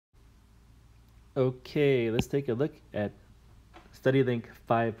Okay, let's take a look at study link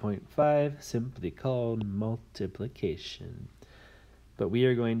 5.5, simply called multiplication. But we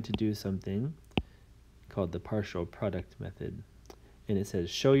are going to do something called the partial product method. And it says,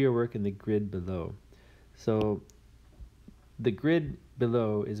 show your work in the grid below. So the grid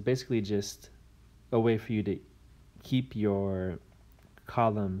below is basically just a way for you to keep your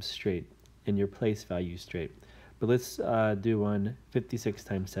columns straight and your place value straight. But let's do one 56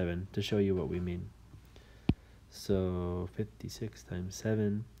 times 7 to show you what we mean. So 56 times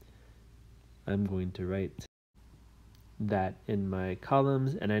 7, I'm going to write that in my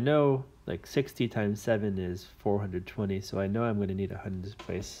columns, and I know like 60 times 7 is 420, so I know I'm going to need a hundreds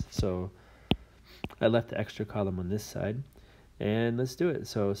place, so I left the extra column on this side, and let's do it.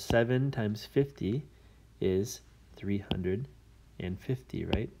 So 7 times 50 is 350,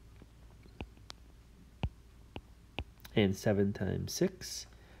 right? And 7 times 6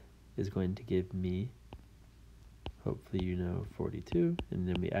 is going to give me, hopefully you know, 42, and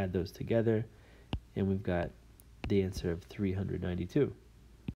then we add those together, and we've got the answer of 392.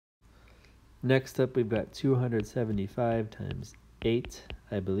 Next up, we've got 275 times 8,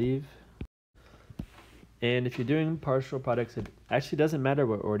 I believe. And if you're doing partial products, it actually doesn't matter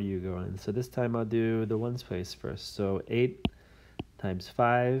what order you go in. So this time I'll do the ones place first. So 8 times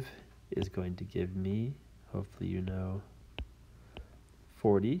 5 is going to give me, hopefully you know,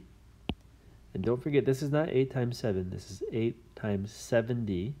 40. And don't forget, this is not 8 times 7. This is 8 times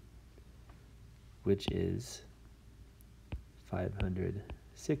 70, which is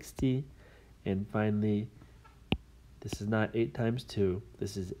 560. And finally, this is not 8 times 2.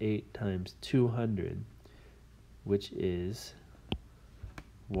 This is 8 times 200, which is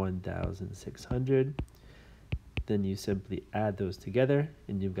 1,600. Then you simply add those together,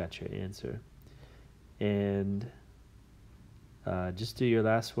 and you've got your answer. And just do your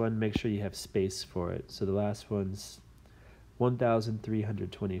last one. Make sure you have space for it. So the last one's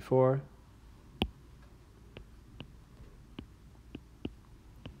 1,324.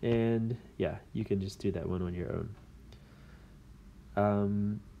 And yeah, you can just do that one on your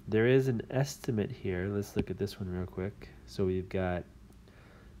own. There is an estimate here. Let's look at this one real quick. So we've got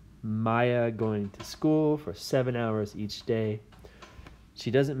Maya going to school for 7 hours each day.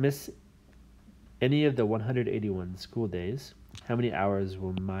 She doesn't miss any of the 181 school days. How many hours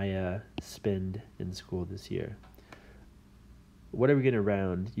will Maya spend in school this year? What are we going to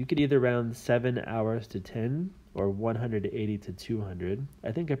round? You could either round 7 hours to 10 or 180 to 200.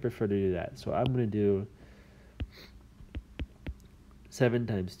 I think I prefer to do that. So I'm going to do 7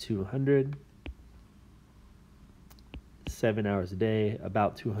 times 200. 7 hours a day,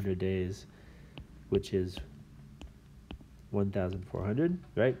 about 200 days, which is 1,400,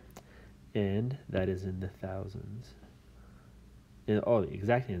 right? And that is in the thousands. And, oh, the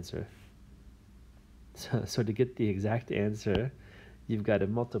exact answer. So to get the exact answer, you've got to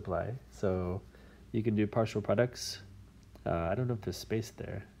multiply. So you can do partial products. I don't know if there's space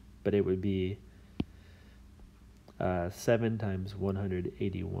there, but it would be 7 times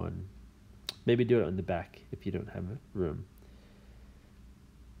 181. Maybe do it on the back if you don't have room.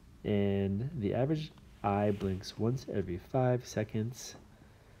 And the average eye blinks once every 5 seconds.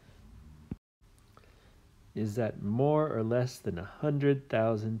 Is that more or less than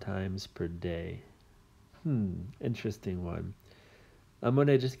 100,000 times per day? Interesting one. I'm going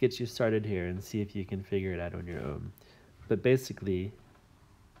to just get you started here and see if you can figure it out on your own. But basically,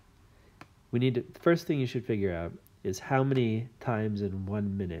 the first thing you should figure out is how many times in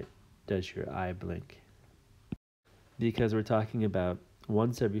 1 minute does your eye blink? Because we're talking about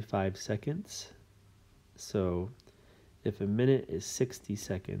once every 5 seconds. So if a minute is 60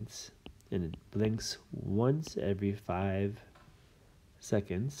 seconds and it blinks once every 5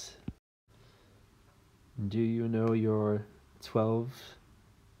 seconds, do you know your 12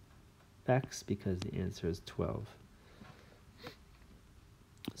 facts? Because the answer is 12.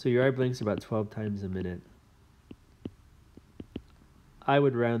 So your eye blinks about 12 times a minute. I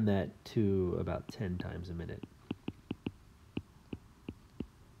would round that to about 10 times a minute.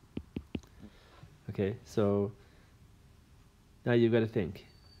 Okay, so now you've got to think.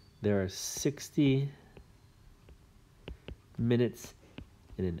 There are 60 minutes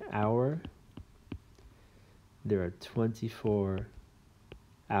in an hour. There are 24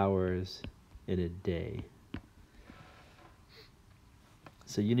 hours in a day.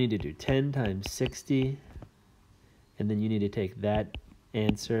 So you need to do 10 times 60, and then you need to take that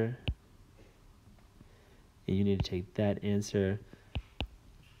answer, and you need to take that answer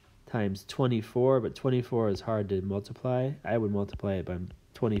times 24, but 24 is hard to multiply. I would multiply it by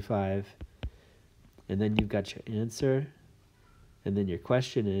 25, and then you've got your answer, And then your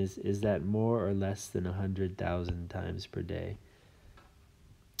question is that more or less than 100,000 times per day?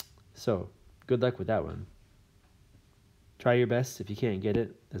 So, good luck with that one. Try your best. If you can't get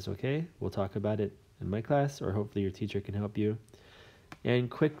it, that's okay. We'll talk about it in my class, or hopefully your teacher can help you. And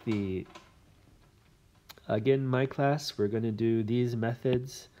quickly, again, my class, we're going to do these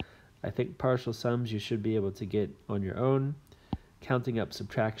methods. I think partial sums you should be able to get on your own. Counting up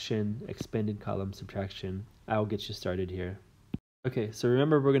subtraction, expanded column subtraction. I'll get you started here. Okay, so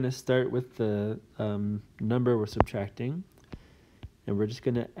remember we're going to start with the number we're subtracting. And we're just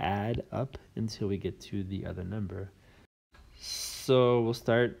going to add up until we get to the other number. So we'll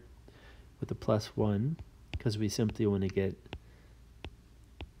start with the +1 because we simply want to get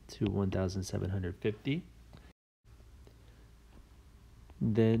to 1,750.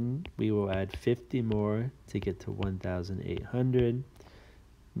 Then we will add 50 more to get to 1,800.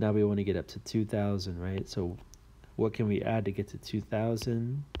 Now we want to get up to 2,000, right? So what can we add to get to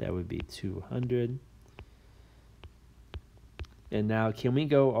 2,000? That would be 200. And now, can we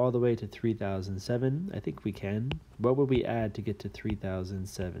go all the way to 3,007? I think we can. What would we add to get to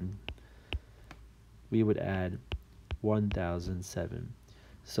 3,007? We would add 1,007.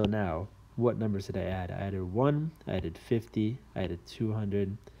 So now, what numbers did I add? I added 1, I added 50, I added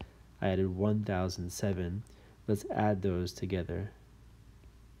 200, I added 1,007. Let's add those together.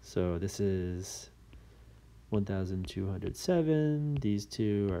 So this is 1,207. These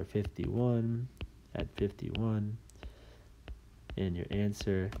two are 51. Add 51. And your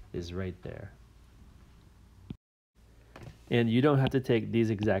answer is right there. And you don't have to take these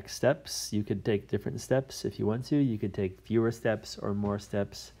exact steps. You could take different steps if you want to. You could take fewer steps or more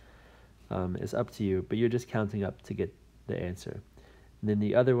steps. It's up to you, but you're just counting up to get the answer. And then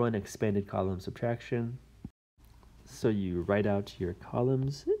the other one, expanded column subtraction. So you write out your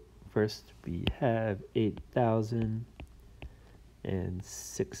columns. First we have 8,000 and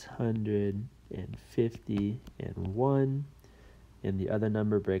 650 and 1. And the other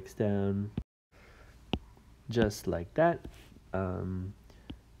number breaks down just like that. 1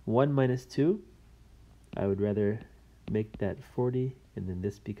 minus 2, I would rather make that 40, and then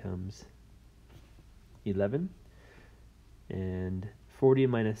this becomes 11. And 40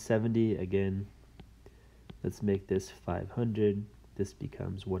 minus 70, again, let's make this 500. This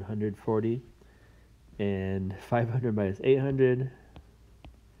becomes 140. And 500 minus 800,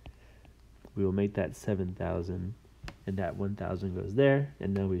 we will make that 7,000. And that 1,000 goes there,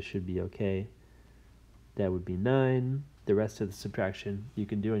 and now we should be okay. That would be 9. The rest of the subtraction you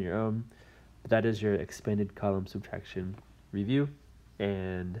can do on your own. But that is your expanded column subtraction review.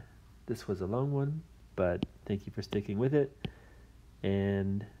 And this was a long one, but thank you for sticking with it.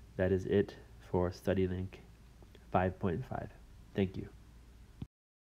 And that is it for StudyLink 5.5. Thank you.